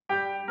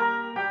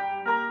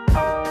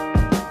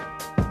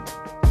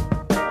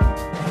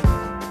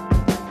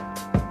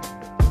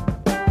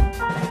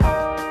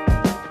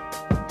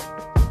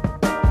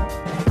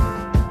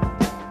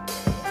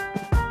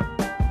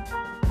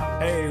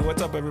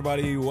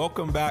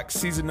welcome back.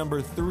 Season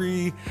number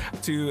 3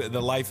 to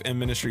the Life and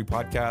Ministry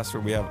podcast,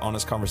 where we have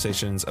honest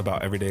conversations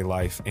about everyday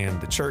life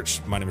and the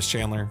church. My name is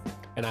Chandler.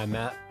 And I'm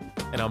Matt.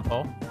 And I'm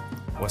Paul.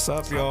 What's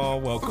up,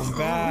 y'all? Welcome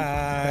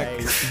back.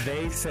 Hey,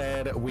 they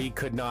said we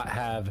could not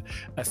have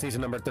a season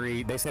number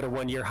 3. They said a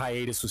 1-year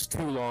hiatus was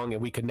too long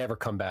and we could never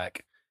come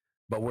back.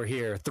 But we're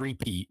here,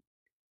 three-peat.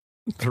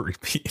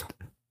 Three-peat.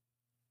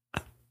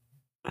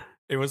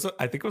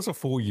 I think it was a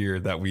full year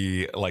that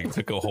we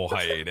took a whole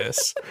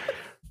hiatus.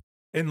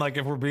 And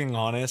if we're being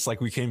honest,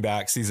 we came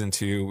back season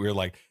 2, we were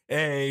like,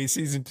 hey,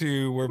 season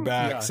 2, we're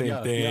back,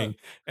 same thing. Yeah.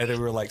 And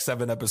then we were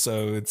 7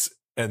 episodes,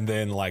 and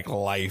then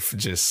life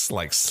just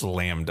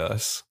slammed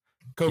us.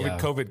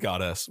 COVID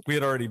got us. We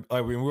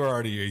were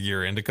already a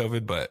year into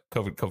COVID, but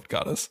COVID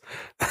got us.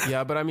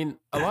 Yeah, but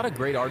a lot of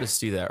great artists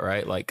do that,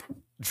 right?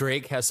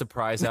 Drake has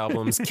surprise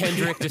albums.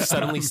 Kendrick just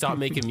suddenly stopped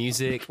making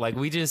music.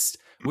 We just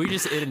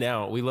in and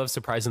out. We love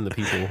surprising the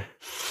people.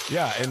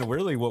 Yeah, and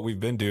really what we've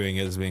been doing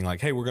is being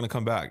hey, we're going to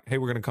come back. Hey,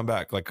 we're going to come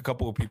back. A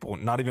couple of people,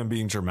 not even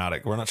being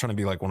dramatic. We're not trying to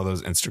be one of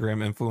those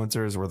Instagram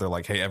influencers where they're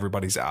hey,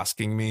 everybody's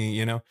asking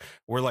me,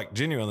 We're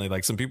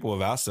genuinely, some people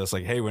have asked us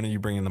hey, when are you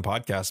bringing the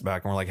podcast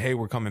back? And we're hey,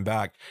 we're coming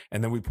back.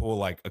 And then we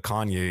pull a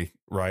Kanye,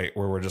 right?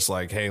 Where we're just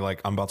hey,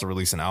 I'm about to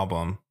release an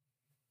album.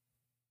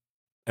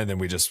 And then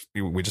we just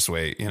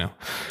wait, I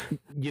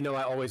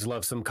always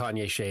love some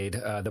Kanye shade.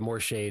 The more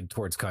shade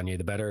towards Kanye,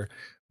 the better.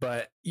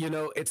 But,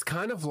 it's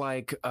kind of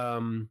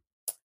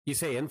you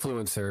say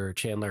influencer,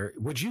 Chandler.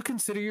 Would you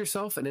consider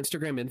yourself an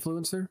Instagram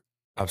influencer?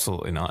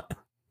 Absolutely not.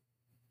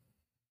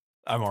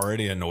 I'm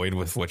already annoyed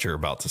with what you're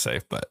about to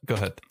say, but go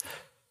ahead.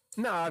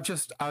 No, I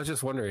was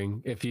just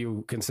wondering if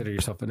you consider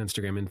yourself an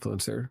Instagram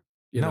influencer.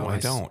 No, I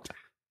don't.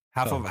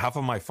 Half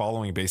of my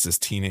following base is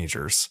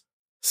teenagers.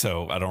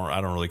 So I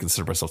don't really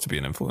consider myself to be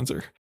an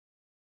influencer.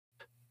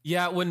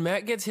 Yeah, when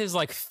Matt gets his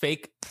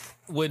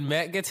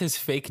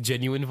fake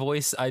genuine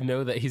voice, I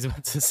know that he's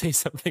about to say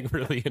something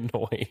really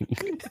annoying.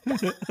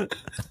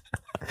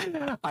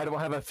 I don't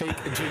have a fake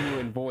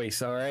genuine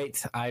voice, all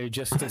right? I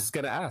just was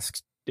going to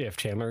ask if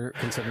Chandler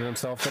considered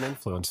himself an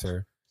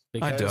influencer.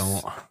 I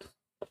don't.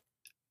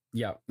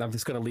 Yeah, I'm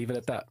just going to leave it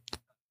at that.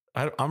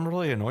 I'm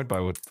really annoyed by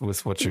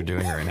with what you're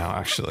doing right now,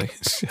 actually.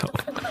 So.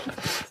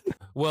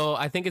 Well,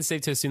 I think it's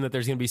safe to assume that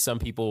there's going to be some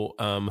people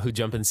who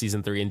jump in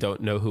season 3 and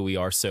don't know who we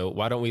are. So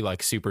why don't we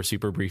super,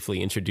 super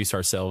briefly introduce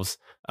ourselves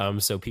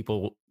so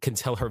people can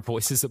tell our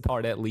voices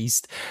apart at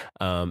least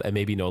and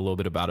maybe know a little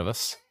bit about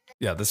us.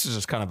 Yeah, this is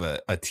just kind of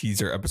a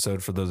teaser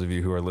episode for those of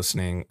you who are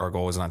listening. Our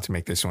goal is not to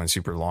make this one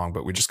super long,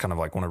 but we just kind of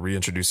want to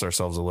reintroduce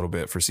ourselves a little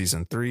bit for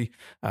season 3.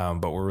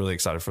 But we're really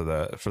excited for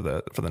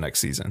the next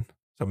season.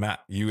 So Matt,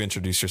 you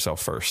introduce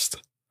yourself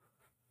first.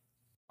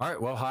 All right.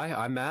 Well, hi,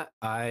 I'm Matt.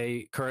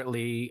 I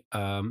currently,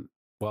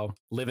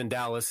 live in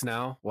Dallas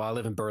now. Well, I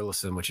live in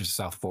Burleson, which is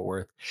South Fort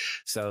Worth.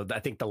 So I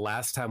think the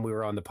last time we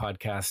were on the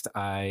podcast,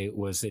 I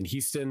was in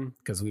Houston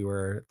because we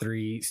were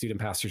 3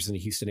 student pastors in the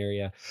Houston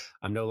area.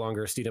 I'm no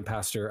longer a student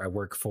pastor. I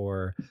work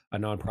for a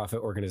nonprofit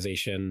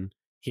organization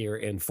here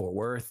in Fort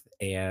Worth,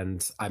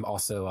 and I'm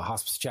also a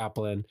hospice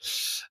chaplain.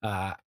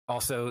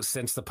 Also,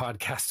 since the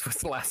podcast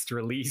was last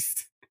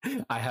released,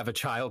 I have a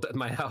child at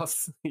my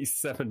house. He's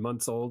 7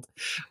 months old.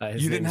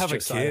 You didn't have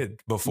Josiah. A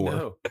kid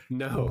before?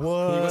 No.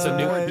 What? He wasn't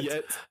born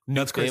yet.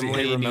 That's crazy.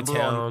 Family, hey,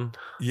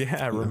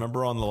 remember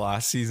remember on the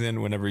last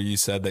season, whenever you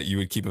said that you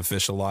would keep a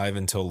fish alive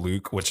until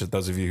Luke, which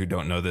those of you who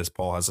don't know this,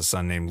 Paul has a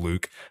son named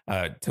Luke,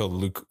 till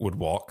Luke would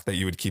walk, that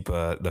you would keep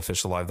the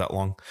fish alive that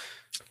long?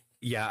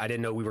 Yeah, I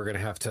didn't know we were going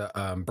to have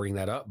to bring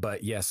that up.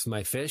 But yes,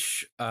 my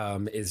fish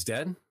is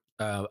dead.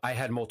 I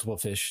had multiple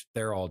fish.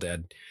 They're all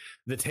dead.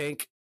 The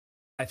tank,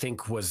 I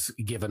think, was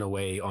given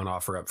away on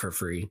OfferUp for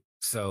free.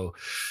 So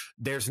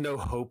there's no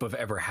hope of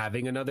ever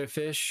having another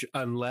fish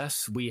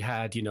unless we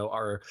had,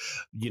 our,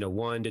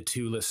 1 to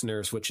 2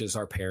 listeners, which is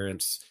our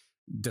parents,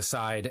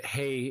 decide,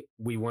 hey,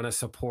 we want to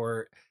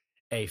support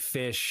a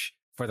fish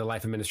for the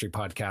Life and Ministry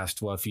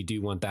podcast. Well, if you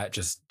do want that,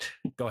 just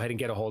go ahead and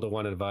get a hold of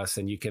one of us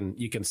and you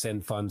can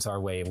send funds our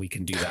way and we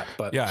can do that.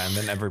 But yeah. And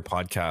then every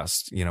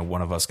podcast,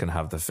 one of us can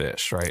have the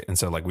fish. Right. And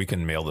so we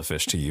can mail the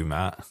fish to you,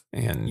 Matt.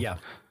 And yeah.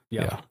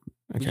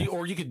 Okay.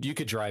 You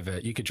could drive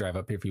it. You could drive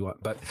up here if you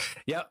want. But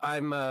yeah,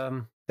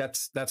 I'm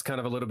that's kind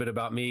of a little bit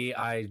about me.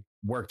 I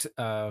worked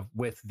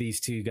with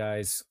these 2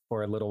 guys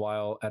for a little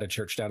while at a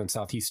church down in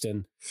South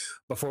Houston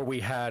before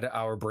we had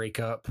our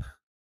breakup.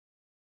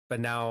 But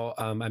now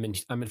I'm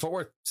in Fort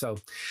Worth. So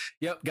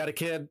yep, got a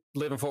kid,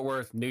 live in Fort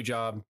Worth, new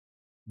job,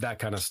 that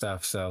kind of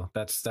stuff. So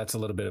that's a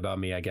little bit about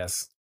me, I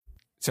guess.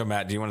 So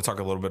Matt, do you want to talk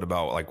a little bit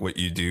about what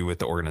you do with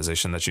the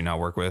organization that you now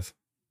work with?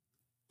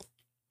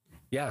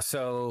 Yeah.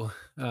 So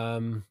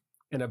in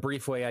a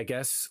brief way, I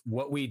guess,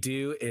 what we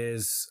do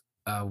is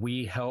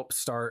we help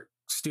start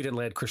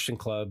student-led Christian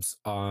clubs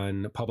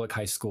on public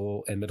high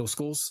school and middle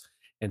schools.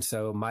 And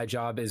so my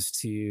job is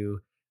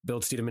to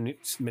build student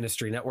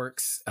ministry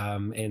networks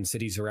in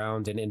cities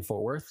around and in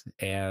Fort Worth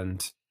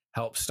and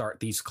help start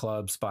these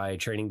clubs by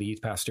training the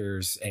youth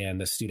pastors and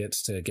the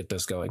students to get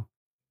those going.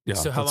 Yeah.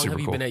 So how long have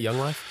you been at Young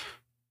Life?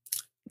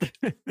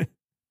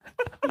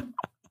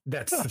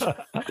 That's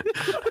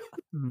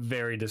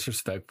very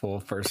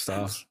disrespectful, first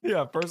off.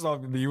 Yeah, first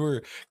off, you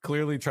were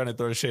clearly trying to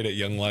throw shade at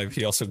Young Life.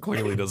 He also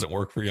clearly doesn't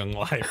work for Young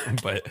Life,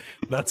 but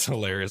that's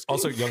hilarious.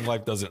 Also, Young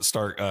Life doesn't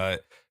start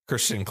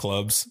Christian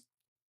clubs.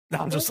 No,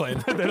 I'm just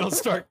saying they don't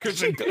start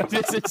Christian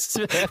clubs.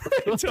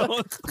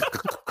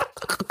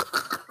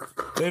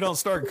 They don't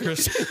start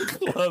Christian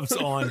clubs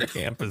on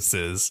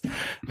campuses.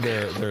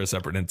 They're a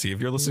separate entity. If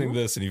you're listening to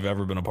this and you've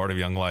ever been a part of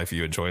Young Life,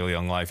 you enjoy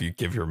Young Life, you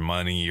give your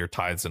money, your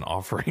tithes and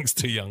offerings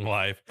to Young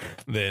Life,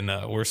 then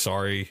we're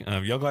sorry.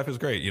 Young Life is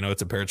great. You know,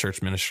 it's a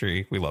parachurch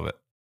ministry. We love it.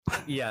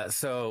 Yeah,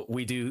 so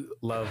we do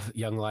love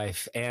Young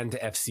Life and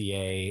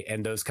FCA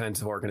and those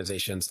kinds of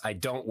organizations. I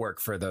don't work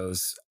for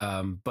those,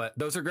 but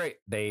those are great.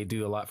 They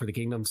do a lot for the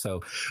kingdom.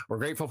 So we're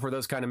grateful for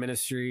those kind of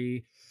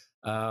ministry.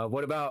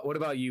 What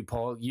about you,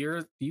 Paul?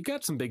 You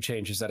got some big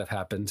changes that have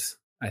happened,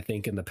 I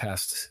think, in the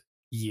past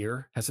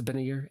year. Has it been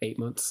a year? 8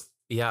 months?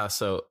 Yeah.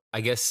 So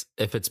I guess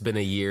if it's been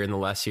a year in the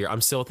last year,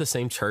 I'm still at the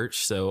same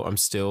church. So I'm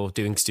still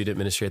doing student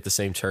ministry at the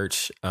same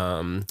church.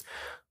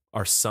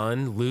 Our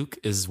son, Luke,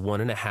 is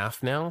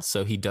 1.5 now.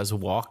 So he does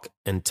walk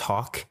and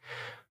talk,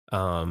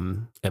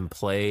 and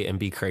play and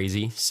be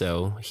crazy.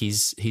 So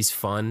he's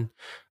fun.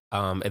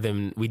 And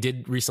then we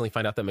did recently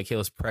find out that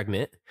Michaela's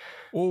pregnant.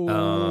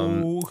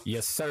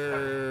 Yes,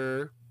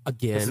 sir.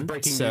 Again, this is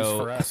breaking news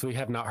for us. We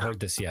have not heard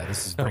this yet.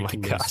 This is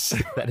breaking news.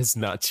 That is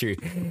not true.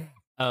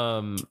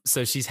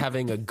 So she's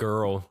having a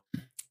girl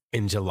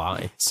in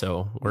July.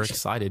 So we're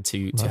excited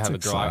to have a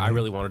girl. I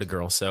really wanted a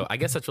girl. So I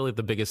guess that's really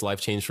the biggest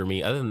life change for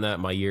me. Other than that,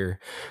 my year,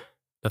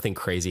 nothing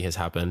crazy has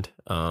happened.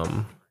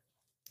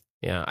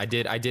 Yeah, I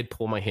did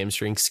pull my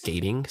hamstring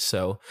skating.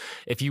 So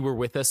if you were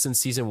with us in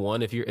season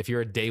 1, if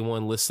you're a day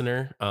 1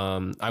 listener,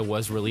 I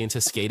was really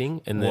into skating,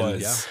 and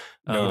then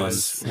well,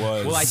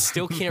 I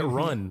still can't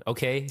run.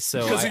 Okay,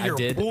 so because of your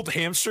did pulled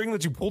hamstring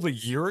that you pulled a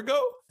year ago.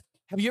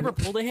 Have you ever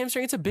pulled a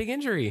hamstring? It's a big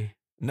injury.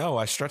 No,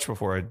 I stretch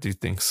before I do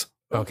things.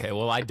 Okay,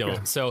 well, I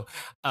don't. So,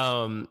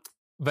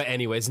 but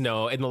anyways,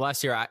 no. In the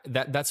last year,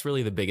 that's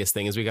really the biggest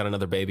thing is we got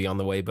another baby on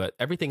the way. But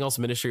everything else,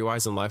 ministry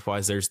wise and life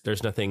wise,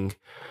 there's nothing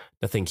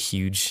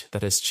huge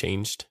that has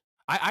changed.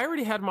 I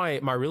already had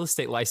my real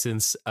estate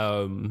license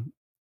a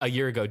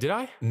year ago. Did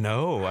I?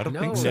 No, I don't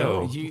think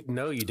so.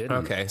 No, you didn't.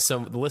 Okay, so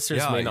the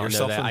listeners may not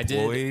know that I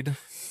did.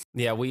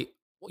 Yeah,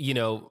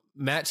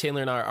 Matt,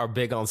 Chandler, and I are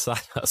big on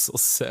side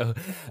hustles. So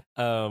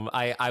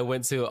I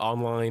went to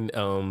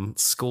online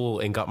school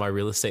and got my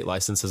real estate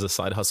license as a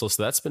side hustle.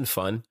 So that's been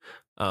fun.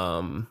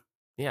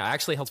 Yeah, I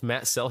actually helped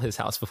Matt sell his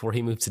house before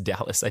he moved to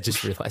Dallas. I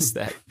just realized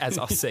that as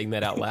I was saying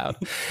that out loud.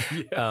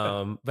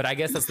 Yeah. But I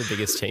guess that's the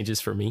biggest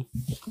changes for me.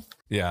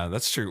 Yeah,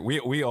 that's true.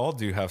 We all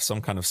do have some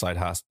kind of side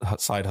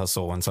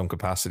hustle in some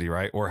capacity,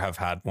 right? Or have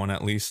had one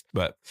at least.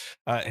 But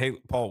hey,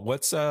 Paul,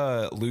 what's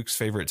Luke's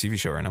favorite TV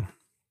show right now?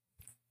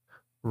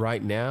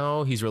 Right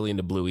now, he's really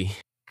into Bluey.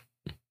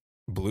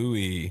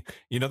 Bluey.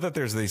 You know that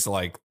there's these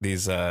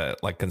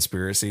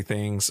conspiracy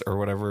things or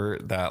whatever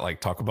that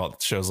like talk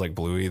about shows like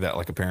Bluey that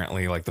like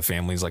apparently like the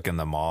family's like in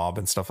the mob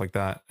and stuff like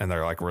that, and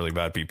they're like really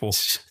bad people.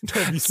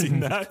 Have you seen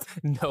that?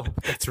 No,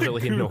 that's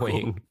really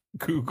annoying.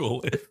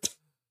 Google it.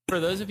 For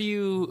those of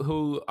you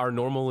who are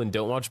normal and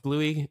don't watch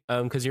Bluey,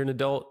 because you're an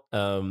adult,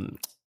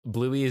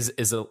 Bluey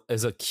is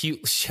a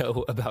cute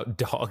show about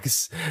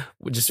dogs.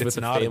 Just it's with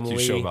a not family. A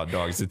cute show about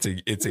dogs.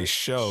 It's a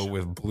show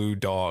with blue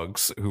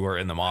dogs who are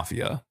in the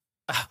mafia.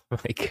 Oh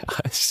my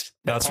gosh,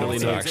 that's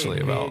really what it's actually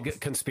about. Big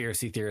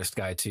conspiracy theorist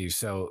guy too,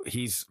 so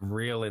he's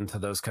real into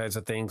those kinds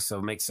of things. So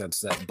it makes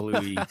sense that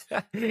Bluey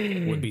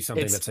would be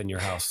something that's in your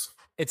house.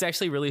 It's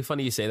actually really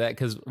funny you say that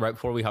because right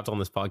before we hopped on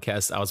this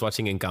podcast, I was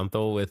watching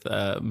Encanto with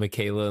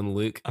Michaela and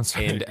Luke. I'm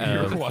sorry, and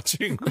you were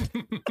watching.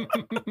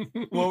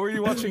 What were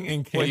you watching?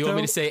 Encanto? Well, you want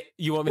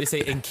me to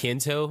say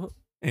Encanto?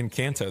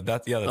 Encanto.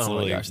 That's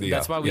my gosh.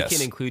 That's why we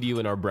can include you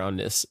in our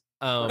brownness.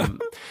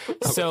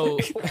 So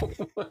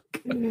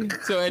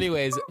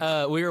anyways,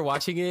 we were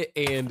watching it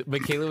and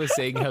Michaela was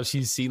saying how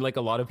she's seen like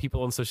a lot of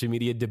people on social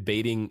media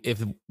debating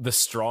if the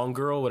strong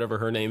girl, whatever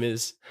her name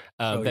is,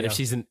 if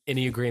she's an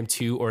Enneagram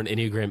 2 or an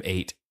Enneagram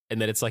 8, and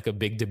that it's like a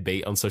big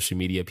debate on social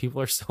media.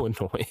 People are so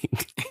annoying.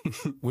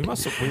 we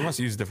must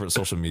use different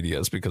social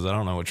medias because I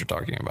don't know what you're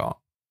talking about.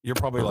 You're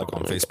probably like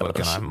on Facebook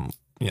gosh. And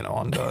I'm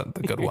on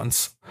the good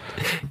ones.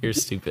 You're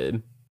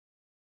stupid.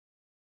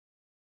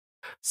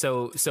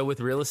 So with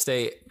real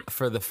estate,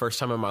 for the first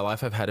time in my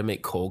life, I've had to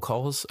make cold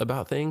calls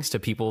about things to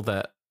people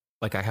that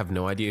like I have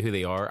no idea who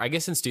they are. I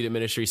guess in student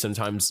ministry,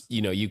 sometimes,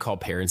 you call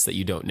parents that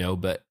you don't know,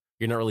 but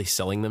you're not really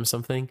selling them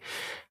something.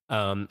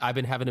 I've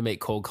been having to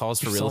make cold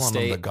calls for real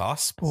estate. Them the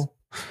gospel.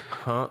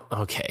 Huh?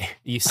 Okay.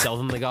 You sell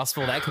them the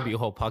gospel. That could be a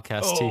whole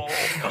podcast too.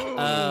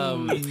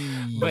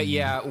 But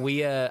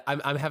yeah,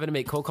 I'm having to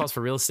make cold calls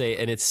for real estate,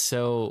 and it's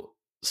so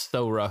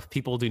rough.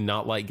 People do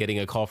not like getting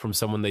a call from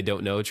someone they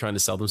don't know trying to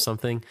sell them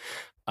something.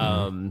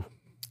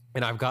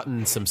 And I've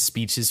gotten some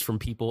speeches from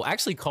people. I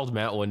actually called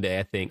Matt one day,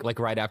 I think, like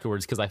right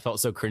afterwards, because I felt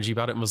so cringy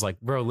about it and was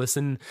like, bro,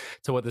 listen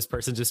to what this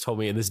person just told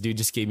me. And this dude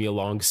just gave me a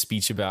long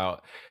speech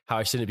about how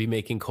I shouldn't be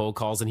making cold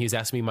calls. And he was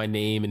asking me my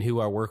name and who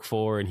I work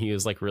for. And he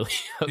was like really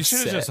upset.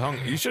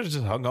 You should have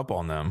just hung up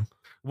on them.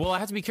 Well, I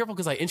have to be careful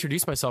because I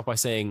introduced myself by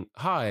saying,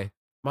 hi,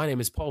 my name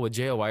is Paul with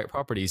J.O. Wyatt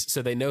Properties.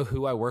 So they know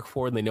who I work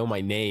for and they know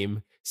my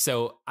name.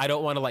 So I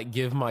don't want to like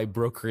give my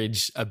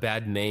brokerage a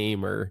bad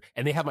name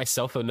and they have my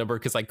cell phone number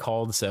because I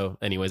called. So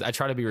anyways, I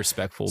try to be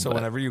respectful. So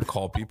whenever you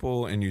call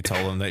people and you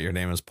tell them that your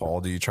name is Paul,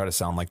 do you try to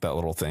sound like that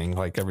little thing?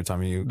 Like every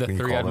time you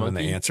call them and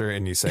they answer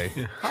and you say,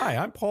 hi,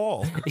 I'm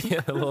Paul. Yeah,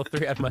 a little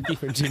three-eyed monkey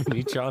from Jimmy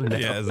Neutron. No.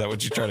 Yeah, is that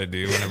what you try to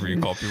do whenever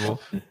you call people?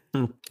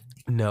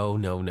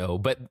 No.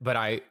 But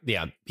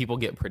people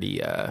get pretty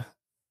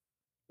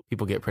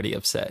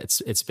upset.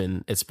 It's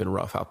been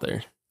rough out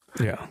there.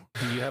 Yeah.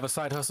 Do you have a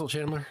side hustle,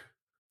 Chandler?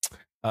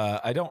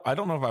 I don't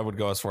know if I would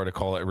go as far to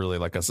call it really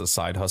like as a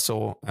side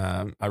hustle.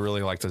 I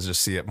really like to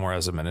just see it more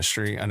as a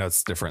ministry. I know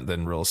it's different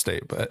than real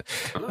estate, but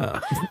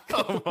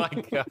oh my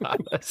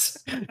gosh,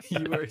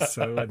 you are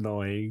so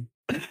annoying.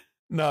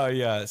 No,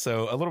 yeah.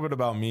 So a little bit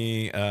about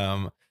me.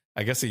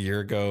 I guess a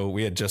year ago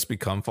we had just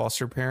become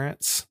foster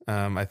parents.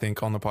 I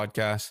think on the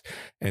podcast,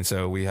 and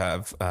so we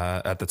have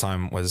at the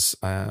time was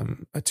a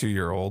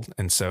 2-year-old,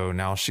 and so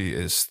now she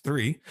is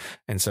 3,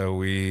 and so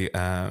we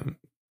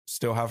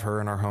still have her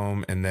in our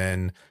home, and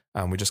then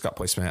we just got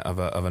placement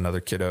of another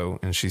kiddo,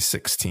 and she's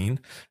 16,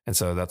 and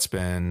so that's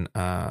been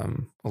a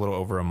little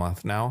over a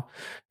month now,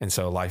 and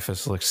so life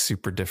has looked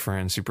super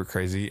different and super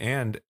crazy,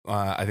 and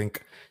I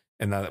think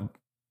in that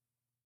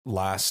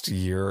last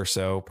year or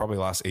so, probably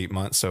last 8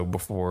 months, so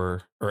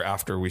before or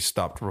after we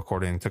stopped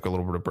recording, took a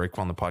little bit of break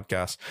on the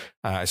podcast,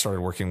 I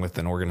started working with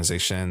an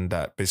organization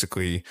that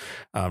basically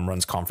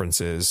runs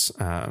conferences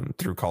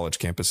through college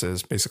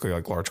campuses, basically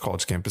like large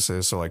college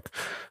campuses, so like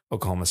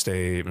Oklahoma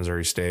State,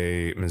 Missouri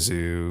State,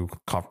 Mizzou,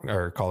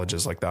 or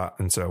colleges like that.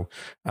 And so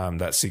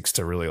that seeks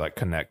to really like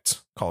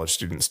connect college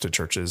students to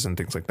churches and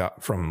things like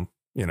that, from,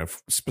 you know,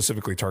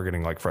 specifically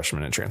targeting like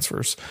freshmen and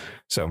transfers.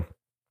 So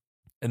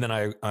and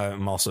then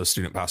I'm also a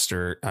student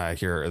pastor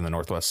here in the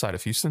northwest side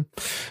of Houston.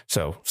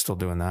 So still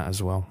doing that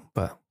as well.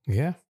 But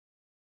yeah.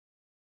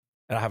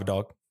 And I have a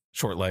dog,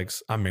 short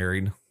legs. I'm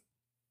married.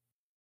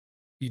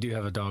 You do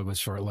have a dog with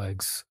short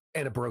legs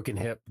and a broken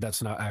hip.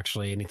 That's not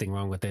actually anything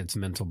wrong with it. It's a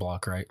mental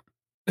block, right?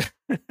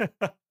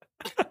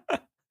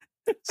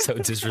 So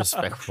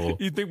disrespectful.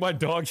 You think my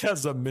dog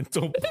has a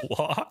mental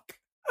block?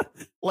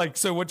 Like,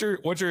 so what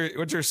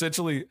you're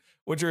essentially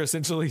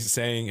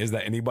saying is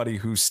that anybody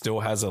who still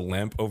has a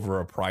limp over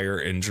a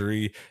prior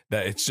injury,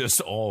 that it's just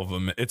all of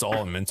them. It's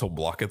all a mental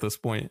block at this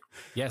point.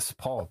 Yes,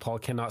 Paul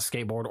cannot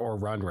skateboard or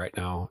run right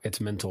now. It's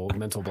mental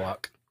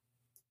block.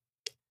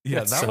 Yeah,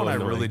 That's that so one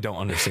annoying. I really don't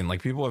understand.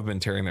 Like, people have been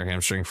tearing their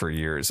hamstring for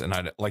years, and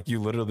you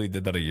literally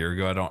did that a year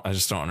ago. I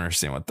just don't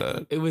understand what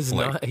it was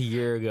like, not a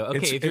year ago.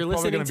 Okay, if you're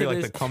listening gonna to be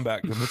this, like the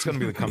comeback, it's going to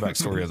be the comeback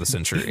story of the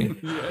century.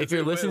 if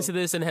you're listening to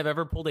this and have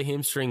ever pulled a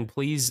hamstring,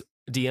 please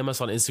DM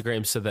us on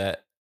Instagram so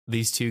that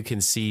these two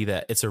can see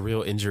that it's a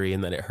real injury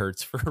and that it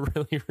hurts for a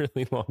really,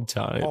 really long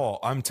time. Oh,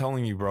 I'm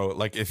telling you, bro,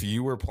 like if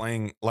you were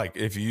playing, like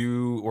if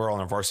you were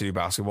on a varsity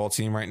basketball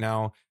team right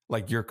now,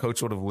 like your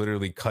coach would have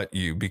literally cut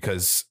you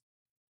because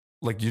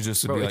like you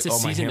just would be like, oh,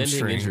 my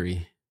hamstring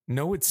injury.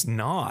 No, it's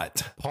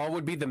not. Paul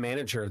would be the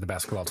manager of the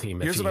basketball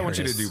team. Here's what I want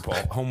you to do,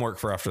 Paul. Homework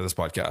for after this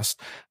podcast.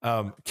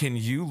 Can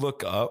you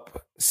look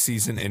up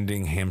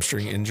season-ending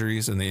hamstring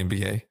injuries in the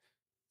NBA?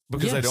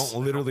 Because Yes. I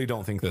literally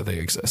don't think that they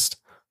exist.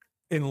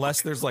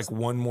 Unless there's like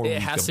one more week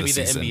It has of to be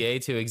the season.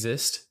 NBA to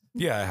exist.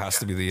 Yeah, it has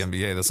to be the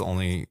NBA. That's the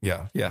only,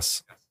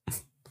 yes.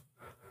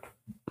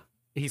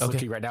 He's Okay.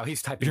 looking right now.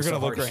 He's typing. You're going so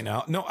to look hard. right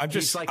now. No, I'm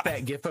He's just like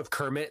that gif of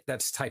Kermit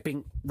that's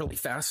typing really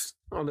fast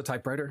on the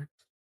typewriter.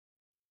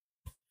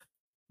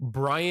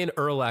 Brian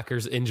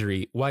Urlacher's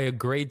injury. Why a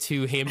grade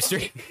 2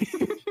 hamstring?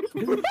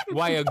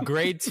 Why a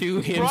grade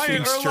 2 hamstring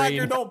Brian Urlacher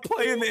strain? don't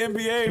play in the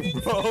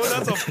NBA, bro.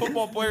 That's a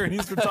football player and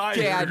he's retired.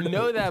 Okay, I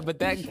know that, but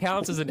that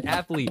counts as an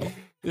athlete.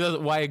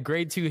 Why a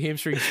grade 2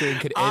 hamstring strain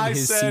could end I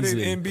his said season.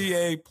 an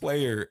NBA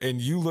player,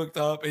 and you looked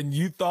up and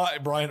you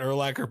thought Brian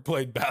Urlacher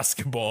played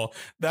basketball.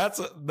 That's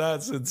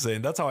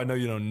insane. That's how I know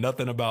you know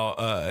nothing about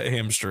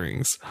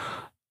hamstrings.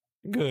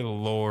 Good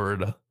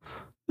Lord.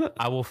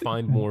 I will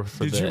find more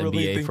for Did the you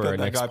really NBA think for that our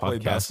that next guy podcast.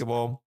 played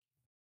basketball?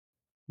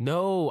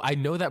 No, I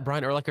know that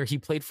Brian Urlacher, he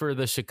played for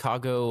the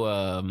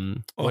Chicago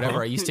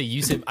whatever. I used to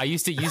use him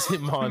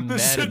on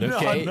Madden,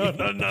 okay?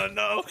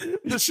 No.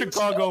 The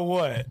Chicago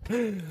what?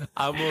 I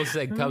almost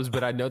said Cubs,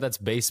 but I know that's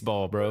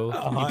baseball, bro.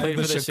 Uh-huh, He played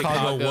the for the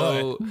Chicago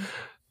Chicago.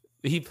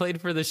 He played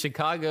for the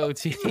Chicago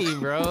team,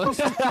 bro.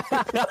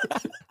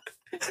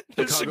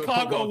 The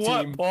Chicago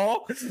what, team.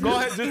 Paul? Go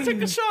ahead, just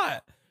take a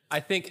shot. I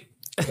think,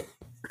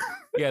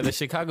 yeah, the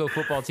Chicago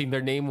football team.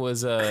 Their name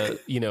was,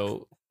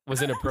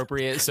 was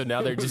inappropriate, so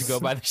now they just go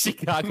by the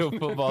Chicago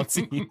football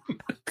team.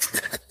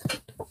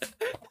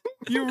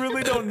 You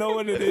really don't know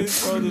what it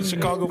is, bro? The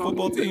Chicago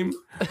football team?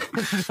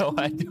 No,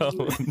 I don't.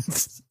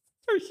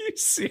 Are you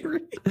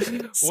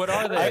serious? What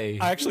are they?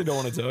 I actually don't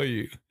want to tell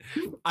you.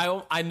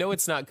 I know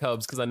it's not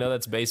Cubs because I know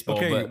that's baseball.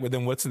 Okay, but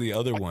then what's the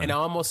other one? And I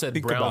almost said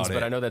Think Browns, about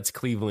but it. I know that's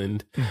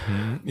Cleveland.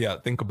 Yeah,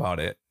 think about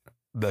it.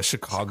 The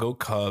Chicago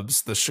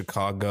Cubs, the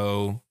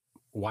Chicago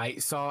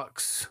White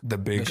Sox, the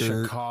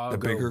bigger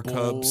Chicago Cubs,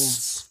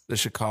 Bulls. the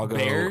Chicago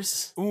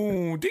Bears.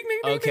 Ooh, ding ding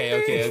ding. Okay,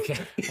 ding, okay, ding.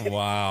 okay.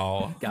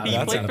 Wow, Got He it.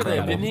 that's played for them,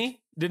 incredible. didn't he?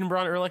 Didn't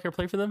Braun Urlacher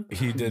play for them?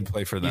 He did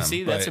play for them. You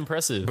see, that's but-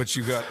 impressive. But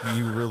you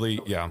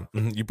really, yeah.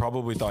 You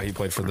probably thought he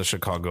played for the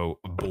Chicago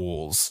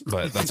Bulls,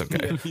 but that's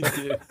okay. Yeah, he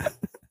did.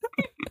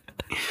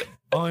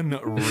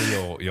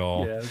 Unreal,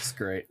 y'all. Yeah, it's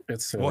great.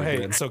 It's so Well, hey,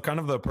 good. so kind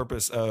of the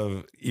purpose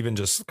of even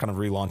just kind of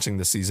relaunching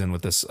the season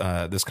with this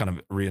this kind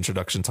of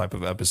reintroduction type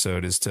of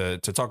episode is to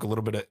talk a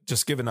little bit,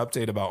 just give an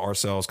update about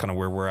ourselves, kind of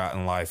where we're at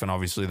in life, and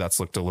obviously that's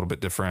looked a little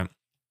bit different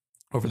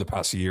over the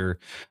past year.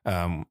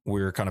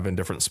 We're kind of in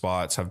different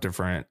spots, have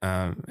different,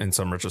 in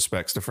some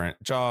retrospects,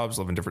 different jobs,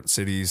 live in different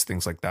cities,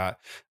 things like that,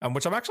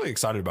 which I'm actually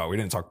excited about. We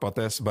didn't talk about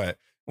this, but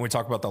when we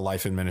talk about the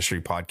Life in Ministry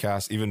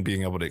podcast, even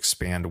being able to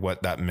expand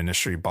what that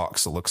ministry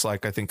box looks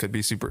like, I think could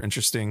be super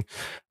interesting.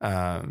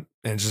 And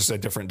it's just a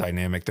different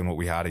dynamic than what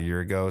we had a year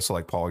ago. So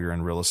like Paul, you're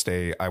in real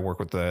estate. I work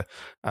with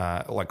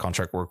like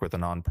contract work with a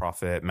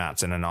nonprofit.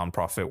 Matt's in a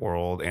nonprofit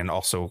world and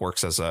also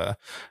works as a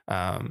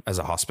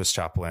hospice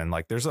chaplain.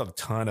 Like there's a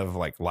ton of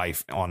like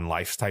life on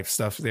life type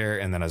stuff there.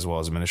 And then as well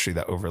as ministry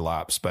that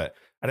overlaps. But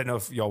I didn't know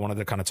if y'all wanted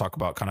to kind of talk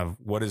about kind of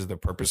what is the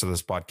purpose of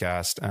this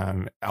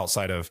podcast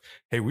outside of,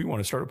 hey, we want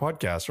to start a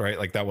podcast, right?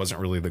 Like that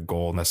wasn't really the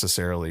goal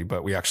necessarily,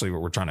 but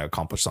we're trying to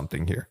accomplish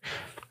something here.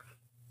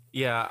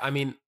 Yeah, I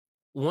mean,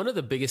 one of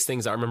the biggest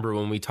things I remember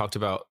when we talked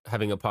about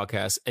having a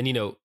podcast, and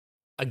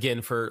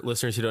again, for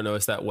listeners who don't know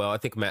us that well, I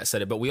think Matt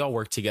said it, but we all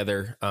work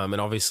together,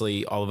 and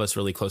obviously all of us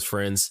really close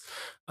friends.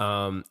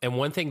 And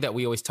one thing that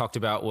we always talked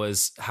about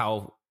was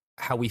how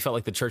we felt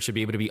like the church should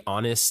be able to be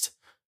honest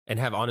and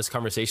have honest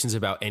conversations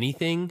about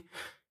anything.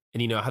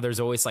 And how there's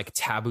always like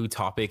taboo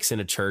topics in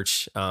a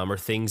church, or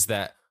things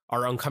that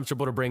are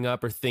uncomfortable to bring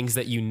up, or things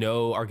that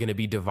are going to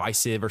be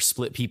divisive or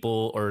split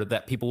people, or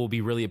that people will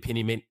be really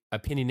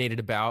opinionated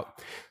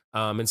about.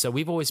 And so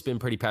we've always been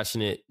pretty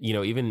passionate,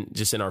 even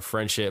just in our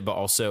friendship, but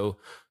also,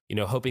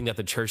 hoping that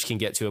the church can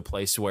get to a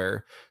place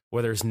where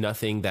there's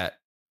nothing that,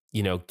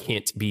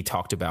 can't be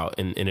talked about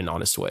in an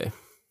honest way.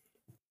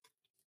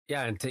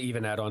 Yeah. And to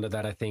even add on to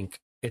that, I think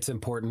it's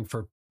important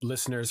for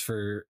listeners,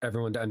 for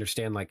everyone to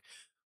understand, like,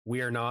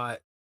 we are not,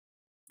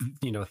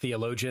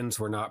 theologians.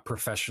 We're not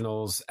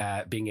professionals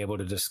at being able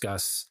to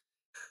discuss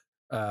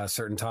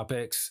certain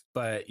topics,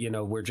 but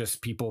we're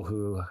just people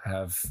who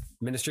have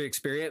ministry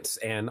experience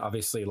and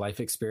obviously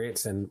life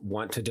experience and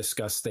want to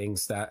discuss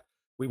things that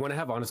we want to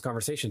have honest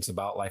conversations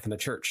about life in the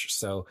church.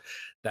 So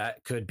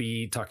that could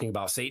be talking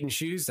about Satan's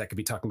shoes, that could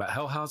be talking about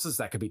hell houses,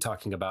 that could be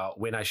talking about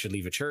when I should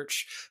leave a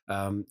church,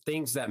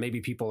 things that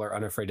maybe people are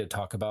unafraid to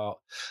talk about.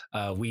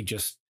 We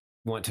just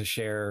want to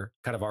share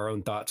kind of our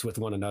own thoughts with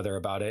one another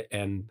about it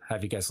and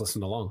have you guys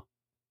listen along.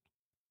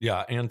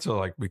 Yeah. And to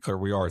like be clear,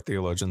 we are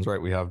theologians,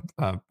 right? We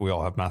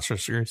all have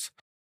master's degrees.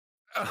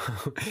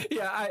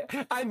 Yeah,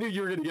 I knew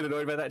you were going to get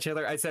annoyed by that,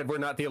 Chandler. I said we're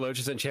not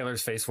theologians, and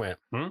Chandler's face went,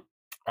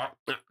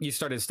 You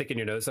started sticking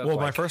your nose up. Well,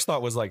 my first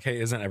thought was like, hey,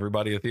 isn't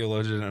everybody a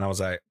theologian? And I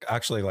was like,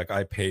 actually, like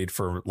I paid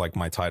for like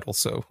my title.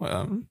 So,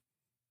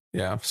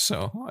 yeah.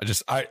 So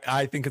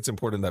I think it's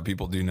important that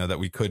people do know that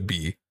we could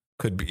be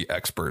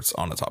experts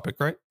on a topic,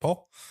 right,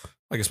 Paul?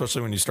 Like,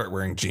 especially when you start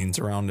wearing jeans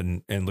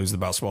around and lose the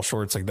basketball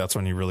shorts, like that's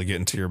when you really get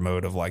into your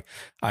mode of like,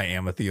 I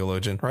am a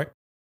theologian, right?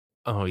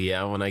 Oh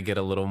yeah, when I get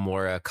a little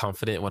more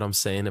confident in what I'm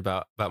saying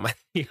about my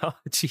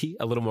theology,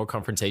 a little more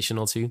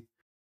confrontational too.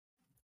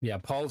 Yeah,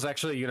 Paul's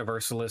actually a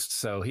universalist,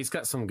 so he's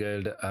got some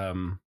good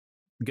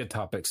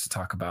topics to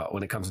talk about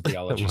when it comes to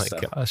theology. Oh my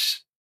stuff.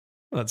 gosh.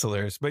 That's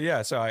hilarious. But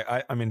yeah, so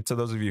I mean, to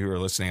those of you who are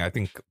listening, I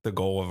think the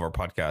goal of our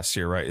podcast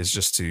here, right, is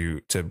just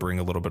to bring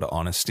a little bit of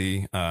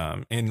honesty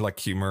and like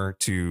humor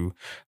to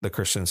the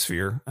Christian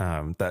sphere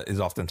that is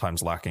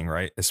oftentimes lacking,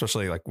 right?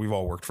 Especially like we've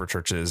all worked for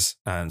churches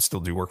and still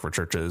do work for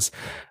churches.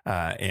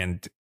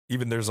 And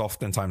even there's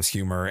oftentimes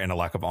humor and a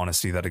lack of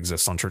honesty that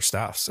exists on church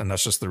staffs. And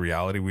that's just the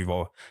reality. We've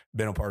all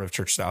been a part of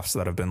church staffs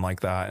that have been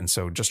like that. And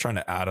so just trying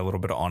to add a little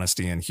bit of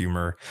honesty and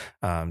humor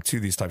to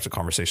these types of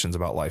conversations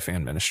about life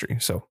and ministry.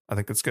 So I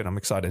think it's good. I'm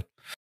excited.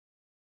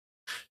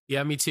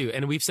 Yeah, me too.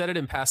 And we've said it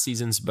in past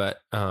seasons,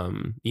 but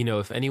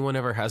if anyone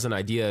ever has an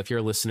idea, if you're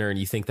a listener and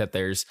you think that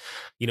there's,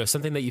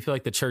 something that you feel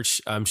like the church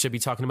should be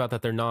talking about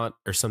that they're not,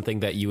 or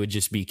something that you would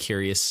just be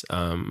curious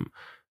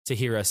to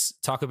hear us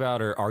talk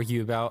about or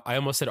argue about. I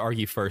almost said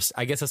argue first.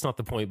 I guess that's not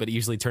the point, but it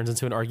usually turns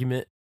into an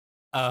argument.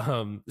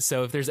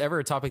 So if there's ever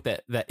a topic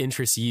that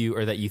interests you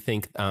or that you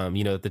think,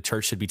 the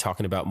church should be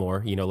talking about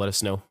more, let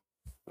us know.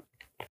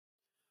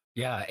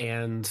 Yeah.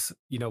 And,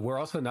 we're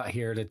also not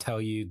here to tell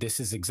you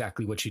this is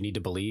exactly what you need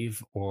to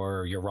believe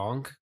or you're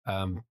wrong.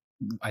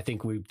 I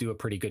think we do a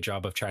pretty good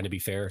job of trying to be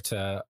fair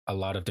to a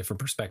lot of different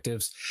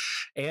perspectives.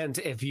 And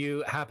if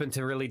you happen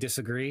to really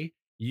disagree,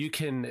 you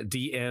can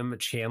DM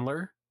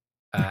Chandler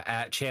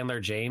at Chandler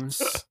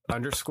James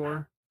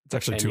 _ It's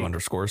actually And two you-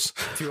 underscores.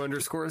 2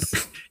 underscores.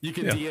 You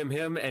can Yeah. DM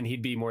him and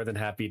he'd be more than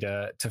happy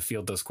to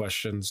field those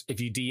questions. If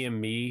you DM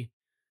me,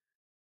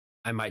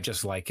 I might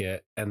just like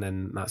it and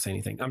then not say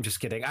anything. I'm just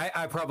kidding.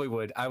 I probably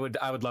would. I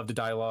would love to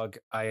dialogue.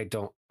 I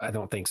don't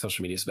think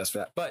social media is best for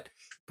that. But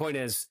point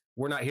is,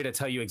 we're not here to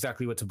tell you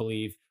exactly what to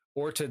believe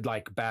or to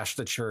like bash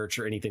the church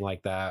or anything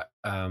like that.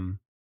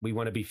 We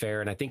want to be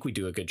fair, and I think we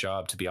do a good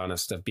job, to be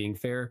honest, of being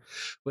fair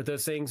with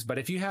those things. But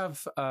if you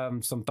have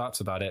some thoughts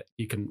about it,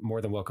 you can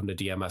more than welcome to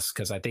DM us,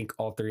 because I think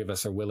all three of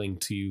us are willing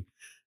to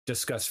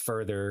discuss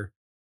further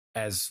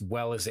as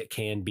well as it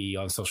can be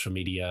on social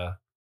media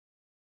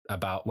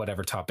about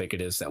whatever topic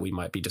it is that we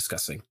might be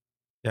discussing.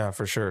 Yeah,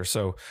 for sure.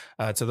 So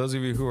to those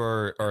of you who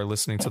are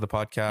listening to the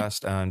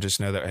podcast, just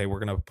know that, hey, we're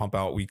going to pump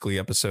out weekly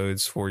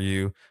episodes for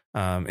you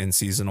in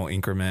seasonal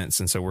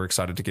increments. And so we're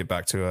excited to get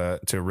back to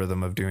a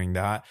rhythm of doing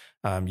that.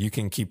 You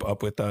can keep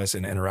up with us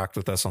and interact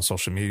with us on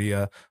social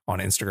media, on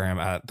Instagram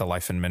at The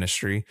Life in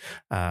Ministry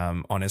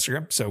on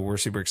Instagram. So we're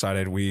super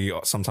excited. We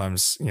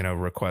sometimes,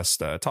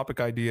 request topic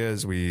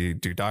ideas. We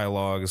do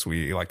dialogues.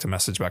 We like to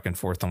message back and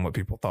forth on what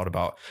people thought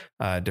about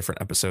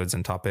different episodes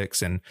and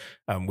topics. And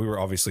we were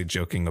obviously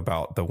joking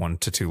about the 1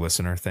 to 2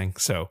 listener thing.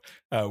 So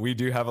we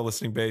do have a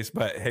listening base,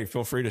 but hey,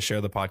 feel free to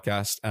share the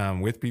podcast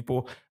with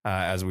people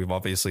as we've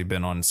obviously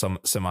been on some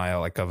semi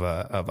like of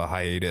a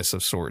hiatus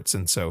of sorts.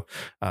 And so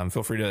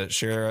feel free to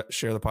share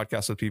the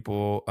podcast with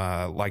people,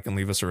 like and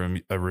leave us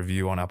a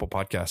review on Apple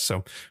Podcasts.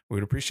 So we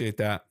would appreciate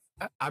that.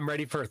 I'm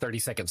ready for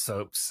 30-second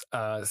soaps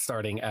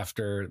starting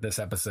after this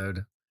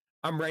episode.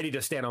 I'm ready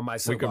to stand on my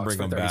We can soapbox bring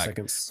for them 30 back.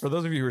 seconds. For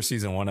those of you who are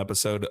season 1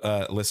 episode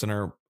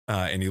listener,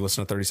 and you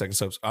listen to 30-second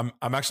soaps, I'm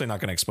actually not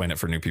going to explain it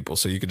for new people,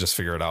 so you could just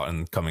figure it out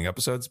in coming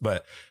episodes.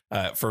 But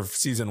for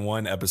season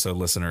 1 episode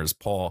listeners,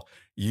 Paul,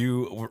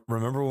 you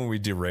remember when we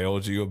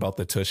derailed you about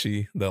the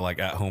Tushy, the like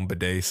at home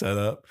bidet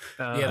setup?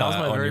 Yeah, that was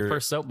my on very your-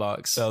 first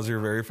soapbox. That was your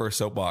very first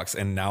soapbox,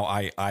 and now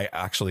I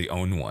actually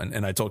own one.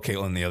 And I told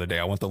Caitlin the other day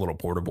I want the little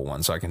portable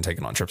one so I can take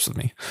it on trips with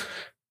me.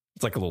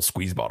 It's like a little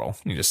squeeze bottle.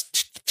 You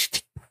just.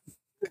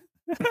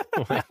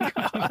 Oh my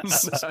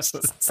gosh.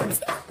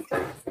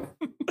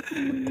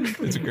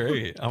 It's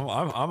great.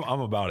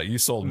 I'm about it. You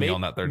sold me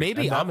on that 30.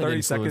 Maybe and that I'm an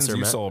 30 seconds. influencer,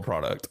 You Matt. sold a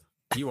product.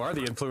 You are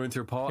the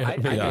influencer, Paul. Yeah, I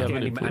yeah.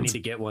 need to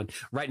get one.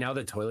 Right now,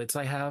 the toilets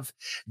I have,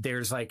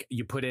 there's like,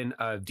 you put in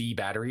D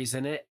batteries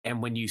in it,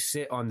 and when you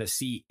sit on the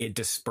seat, it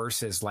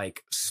disperses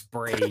like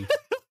spray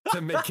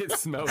to make it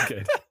smell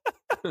good.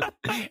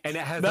 And it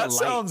has a That light.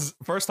 sounds,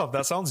 first off,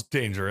 that sounds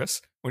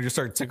dangerous when you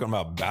start talking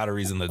about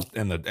batteries in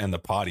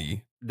the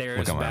potty. There's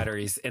Look, I'm on.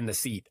 batteries in the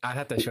seat. I'd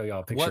have to show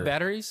y'all a picture. What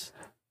batteries?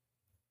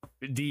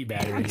 D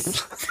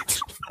batteries.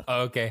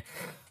 Okay.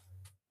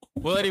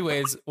 Well,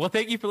 anyways,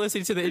 thank you for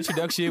listening to the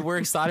introduction. We're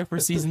excited for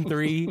season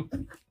 3.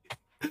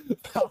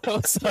 Follow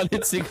us on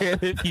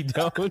Instagram if you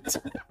don't.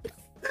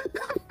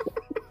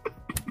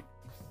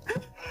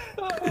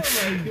 Oh my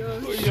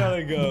gosh. We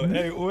gotta go.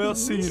 Hey, we'll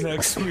see you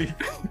next week.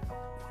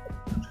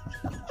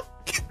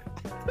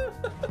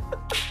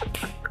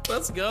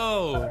 Let's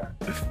go.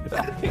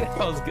 That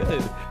was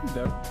good.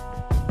 No.